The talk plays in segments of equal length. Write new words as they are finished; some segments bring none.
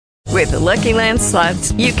With the Lucky Land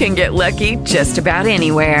Slots, you can get lucky just about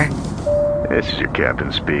anywhere. This is your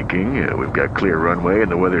captain speaking. We've got clear runway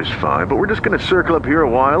and the weather's fine, but we're just going to circle up here a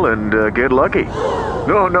while and get lucky.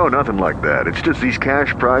 No, nothing like that. It's just these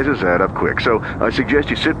cash prizes add up quick. So I suggest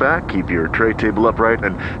you sit back, keep your tray table upright,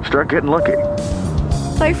 and start getting lucky.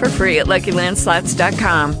 Play for free at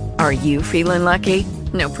LuckyLandSlots.com. Are you feeling lucky?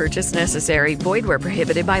 No purchase necessary. Void where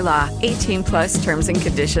prohibited by law. 18 plus terms and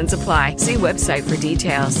conditions apply. See website for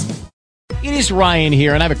details. It is Ryan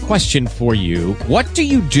here, and I have a question for you. What do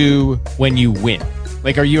you do when you win?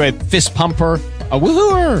 Like, are you a fist pumper, a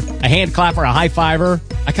woohooer, a hand clapper, a high fiver?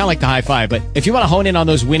 I kind of like the high five, but if you want to hone in on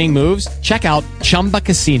those winning moves, check out Chumba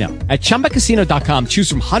Casino. At ChumbaCasino.com, choose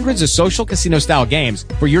from hundreds of social casino-style games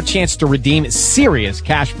for your chance to redeem serious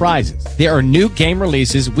cash prizes. There are new game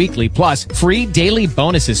releases weekly, plus free daily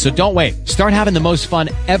bonuses. So don't wait. Start having the most fun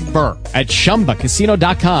ever at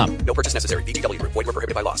ChumbaCasino.com. No purchase necessary. VGW. Void where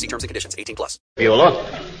prohibited by law. See terms and conditions. 18 plus. Beulah,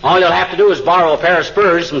 all you'll have to do is borrow a pair of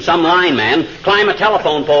spurs from some lineman, climb a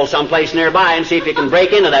telephone pole someplace nearby, and see if you can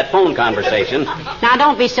break into that phone conversation. Now,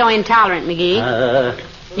 don't be so intolerant, McGee.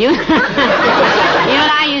 You and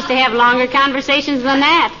I used to have longer conversations than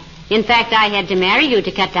that. In fact, I had to marry you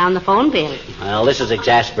to cut down the phone bill. Well, this is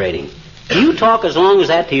exasperating. Do you talk as long as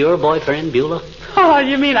that to your boyfriend, Beulah? Oh,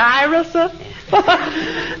 you mean Ira, sir?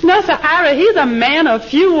 No, sir, Ira, he's a man of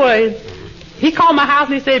few words. He called my house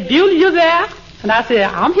and he said, Beulah, you there? And I said,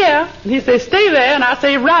 I'm here. And he said, stay there. And I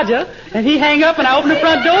say, Roger. And he hang up and I open the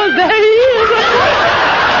front door and there he is.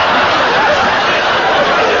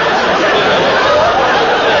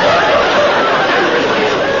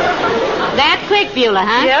 That quick, Beulah,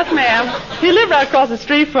 huh? Yes, ma'am. He lived right across the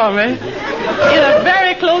street from me. In a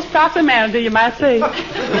very close proximity, you might say.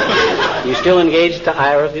 You still engaged to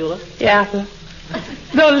Ira, Beulah? Yeah, sir.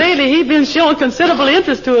 Though lately he's been showing considerable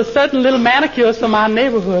interest to a certain little manicurist from our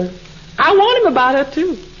neighborhood. I warned him about her,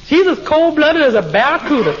 too. She's as cold-blooded as a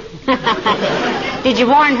barracuda. Did you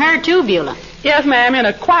warn her, too, Beulah? Yes, ma'am, in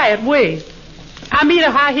a quiet way. I meet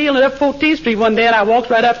her high-heeled up 14th Street one day, and I walked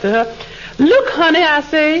right up to her. Look, honey, I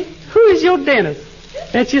say, who is your dentist?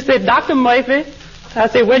 And she said, Dr. Murphy. I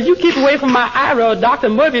said, well, you keep away from my Ira, or Dr.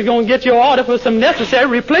 Murphy's going to get your order for some necessary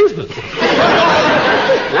replacements.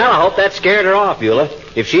 Well, I hope that scared her off, Beulah.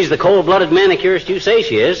 If she's the cold-blooded manicurist you say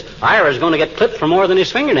she is, Ira's going to get clipped for more than his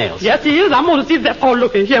fingernails. Yes, he is. I'm going to see that. Oh,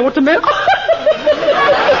 look here. What's the matter?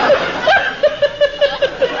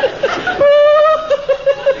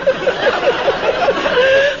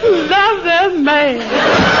 Love that man.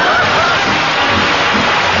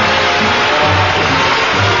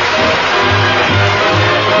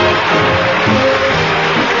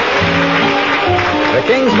 The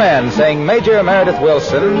King's Men sing Major Meredith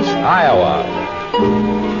Wilson's Iowa.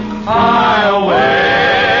 Iowa,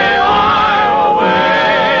 Iowa,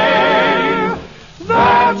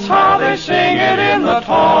 that's how they sing it in the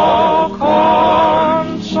tall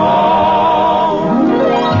corn song.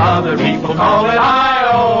 Other people call it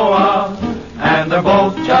Iowa, and they're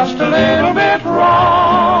both just a little bit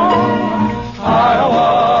wrong.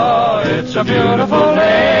 Iowa, it's a beautiful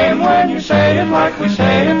name when you say it like we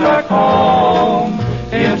say it back home.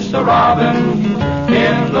 It's the robin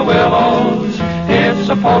in the willows. It's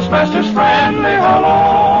the postmaster's friendly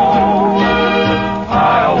hello.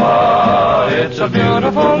 Iowa, it's a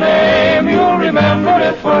beautiful name. You'll remember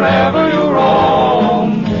it wherever you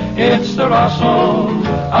roam. It's the rustle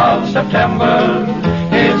of September.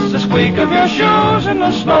 It's the squeak of your shoes in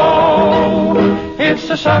the snow. It's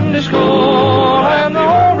the Sunday school and the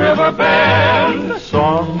old river bend.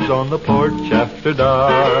 Songs on the porch after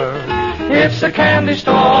dark. It's the candy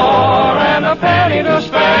store and a penny to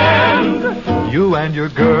spend. You and your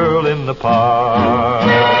girl in the park.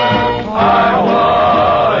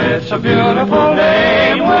 Iowa, it's a beautiful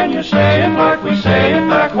name when you say it like we say it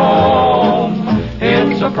back home.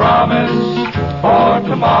 It's a promise for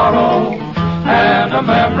tomorrow and a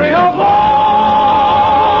memory of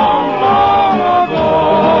long, long ago.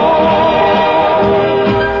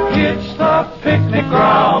 It's the picnic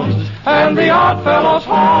grounds and the odd fellows'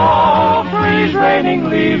 hall. Trees raining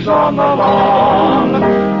leaves on the lawn.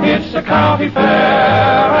 It's the county fair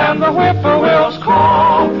and the whippoorwills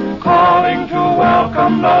call, calling to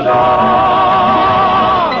welcome the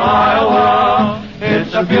dawn. Iowa,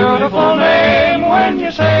 it's a beautiful name when you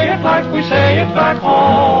say it like we say it back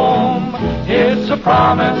home. It's a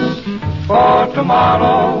promise for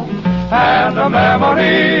tomorrow and a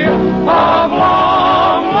memory of long,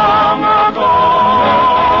 long ago.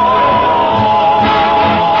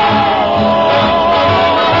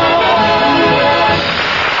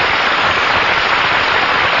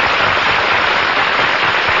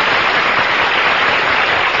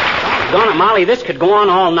 Doggone it, Molly, this could go on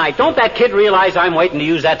all night. Don't that kid realize I'm waiting to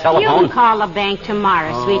use that telephone? You call the bank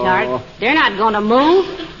tomorrow, sweetheart. They're not going to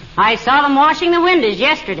move. I saw them washing the windows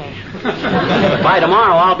yesterday. By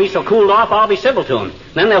tomorrow, I'll be so cooled off, I'll be civil to them.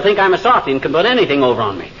 Then they'll think I'm a softy and can put anything over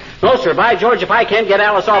on me. No, sir, by George, if I can't get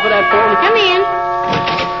Alice off of that phone... Come in.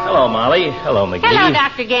 Hello, Molly. Hello, McGee. Hello,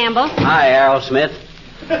 Dr. Gamble. Hi, Errol Smith.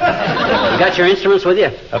 You got your instruments with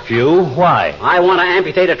you? A few. Why? I want to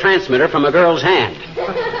amputate a transmitter from a girl's hand.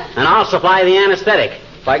 And I'll supply the anesthetic,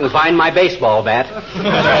 if I can find my baseball bat. You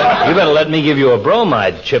better let me give you a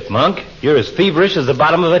bromide, Chipmunk. You're as feverish as the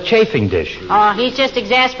bottom of a chafing dish. Oh, he's just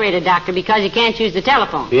exasperated, Doctor, because he can't use the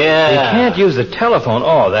telephone. Yeah. You can't use the telephone?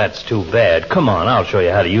 Oh, that's too bad. Come on, I'll show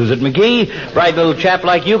you how to use it, McGee. Bright little chap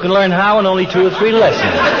like you can learn how in only 2 or 3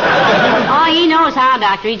 lessons. Oh, he knows how,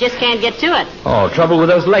 Doctor. He just can't get to it. Oh, trouble with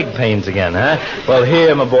those leg pains again, huh? Well,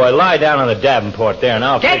 here, my boy, lie down on the Davenport there, and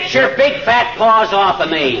I'll... Get your big fat paws off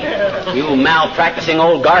of me, you malpracticing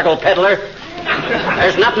old gargle peddler.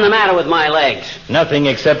 There's nothing the matter with my legs. Nothing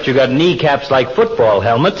except you got kneecaps like football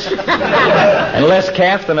helmets. And less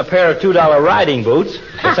calf than a pair of $2 riding boots.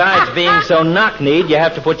 Besides being so knock-kneed, you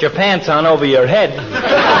have to put your pants on over your head.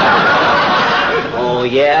 Oh,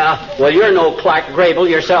 yeah? Well, you're no Clark Grable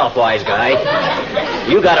yourself, wise guy.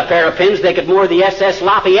 You got a pair of pins they could moor the SS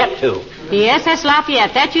Lafayette to. The SS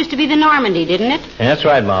Lafayette, that used to be the Normandy, didn't it? That's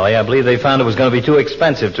right, Molly. I believe they found it was going to be too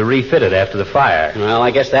expensive to refit it after the fire. Well,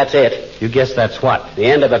 I guess that's it. You guess that's what? The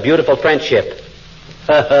end of a beautiful friendship.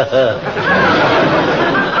 You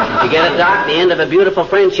get it, Doc? The end of a beautiful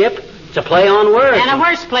friendship? It's a play on words. And a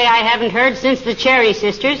worse play I haven't heard since the Cherry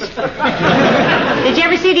Sisters. Did you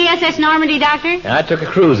ever see the SS Normandy, Doctor? I took a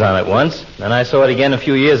cruise on it once. And I saw it again a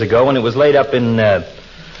few years ago when it was laid up in,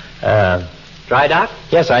 Dry dock?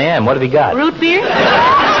 Yes, I am. What have you got? Root beer?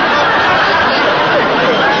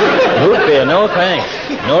 Root beer, no thanks.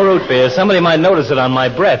 No root beer. Somebody might notice it on my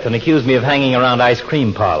breath and accuse me of hanging around ice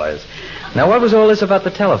cream parlors. Now, what was all this about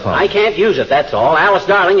the telephone? I can't use it, that's all. Alice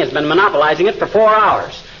Darling has been monopolizing it for 4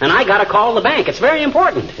 hours. And I got to call the bank. It's very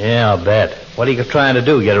important. Yeah, I'll bet. What are you trying to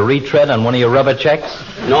do? Get a retread on one of your rubber checks?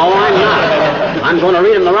 No, I'm not. I'm going to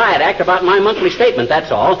read them the riot act about my monthly statement,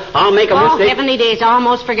 that's all. I'll make a mistake. Oh, heavenly days,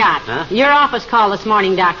 almost forgot. Huh? Your office called this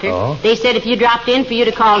morning, Doctor. Oh? They said if you dropped in for you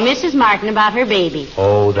to call Mrs. Martin about her baby.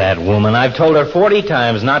 Oh, that woman. I've told her 40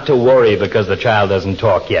 times not to worry because the child doesn't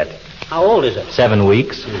talk yet. How old is it? 7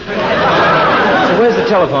 weeks. So where's the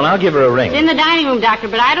telephone? I'll give her a ring. It's in the dining room, Doctor,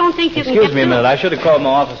 but I don't think you can get Excuse me a minute. I should have called my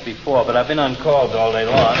office before, but I've been on calls all day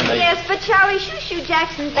long. And Yes, but Charlie Shoo-Shoo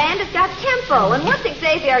Jackson's band has got tempo. And what's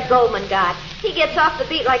Xavier Goldman got? He gets off the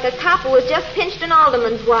beat like a cop who has just pinched an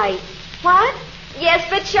alderman's wife. What? Yes,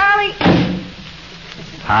 but Charlie...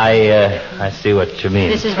 I see what you mean.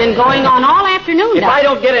 This has been going on all afternoon, If Doctor. I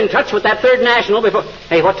don't get in touch with that Third National before...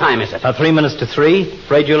 Hey, what time is it? 3 minutes to 3.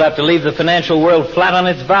 Afraid you'll have to leave the financial world flat on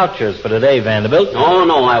its vouchers for today, Vanderbilt.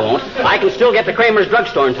 No, I won't. I can still get to Kramer's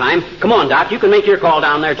drugstore in time. Come on, Doc. You can make your call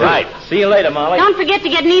down there, too. Right. See you later, Molly. Don't forget to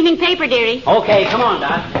get an evening paper, dearie. Okay, come on,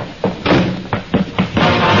 Doc.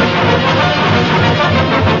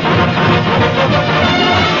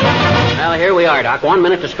 Well, here we are, Doc. 1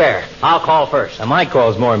 minute to spare. I'll call first. Now, my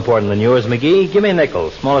call's more important than yours, McGee. Give me a nickel.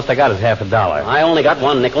 Smallest I got is $50. I only got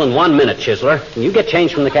 1 nickel in 1 minute, Chisler. You get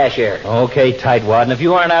change from the cashier. Okay, tightwad. And if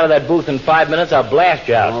you aren't out of that booth in 5 minutes, I'll blast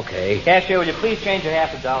you out. Okay. Cashier, will you please change your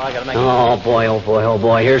 $50? I gotta make Oh, boy, oh, boy, oh,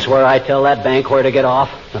 boy. Here's where I tell that bank where to get off.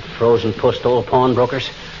 The frozen pussed old pawnbrokers.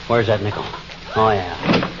 Where's that nickel? Oh,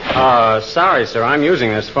 yeah. Sorry, sir. I'm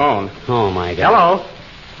using this phone. Oh, my God. Hello?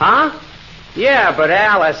 Huh? Yeah, but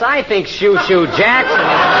Alice, I think Shoo-Shoo Jackson is...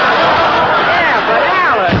 Yeah, but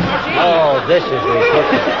Alice... Oh, this is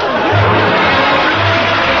ridiculous.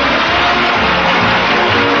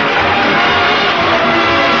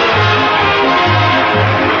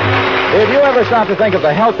 If you ever stop to think of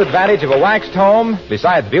the health advantage of a waxed home,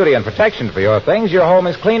 besides beauty and protection for your things, your home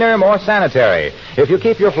is cleaner, more sanitary. If you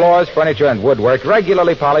keep your floors, furniture, and woodwork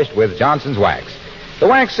regularly polished with Johnson's Wax. The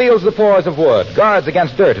wax seals the pores of wood, guards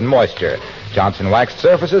against dirt and moisture. Johnson waxed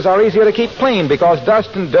surfaces are easier to keep clean because dust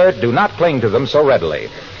and dirt do not cling to them so readily.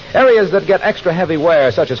 Areas that get extra heavy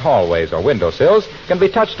wear, such as hallways or windowsills, can be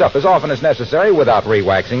touched up as often as necessary without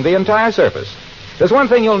re-waxing the entire surface. There's one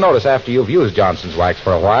thing you'll notice after you've used Johnson's Wax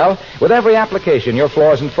for a while. With every application, your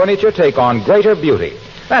floors and furniture take on greater beauty.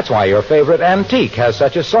 That's why your favorite antique has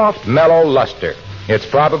such a soft, mellow luster. It's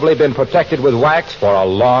probably been protected with wax for a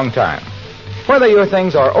long time. Whether your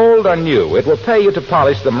things are old or new, it will pay you to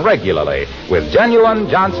polish them regularly with genuine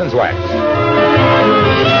Johnson's Wax.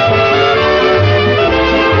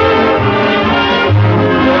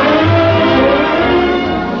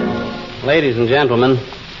 Ladies and gentlemen,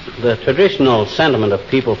 The traditional sentiment of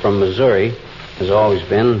people from Missouri has always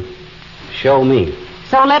been, show me.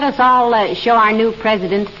 So let us all show our new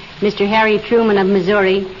president, Mr. Harry Truman of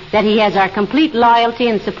Missouri, that he has our complete loyalty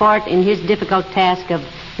and support in his difficult task of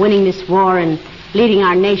winning this war and leading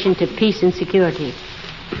our nation to peace and security.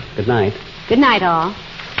 Good night. Good night, all.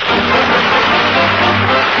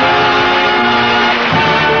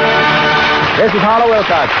 This is Harlow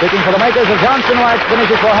Wilcox, speaking for the makers of Johnson Wax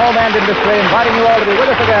Finishes for Home and Industry, inviting you all to be with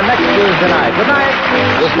us again next Tuesday night. Good night.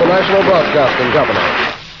 This is the National Broadcasting Company.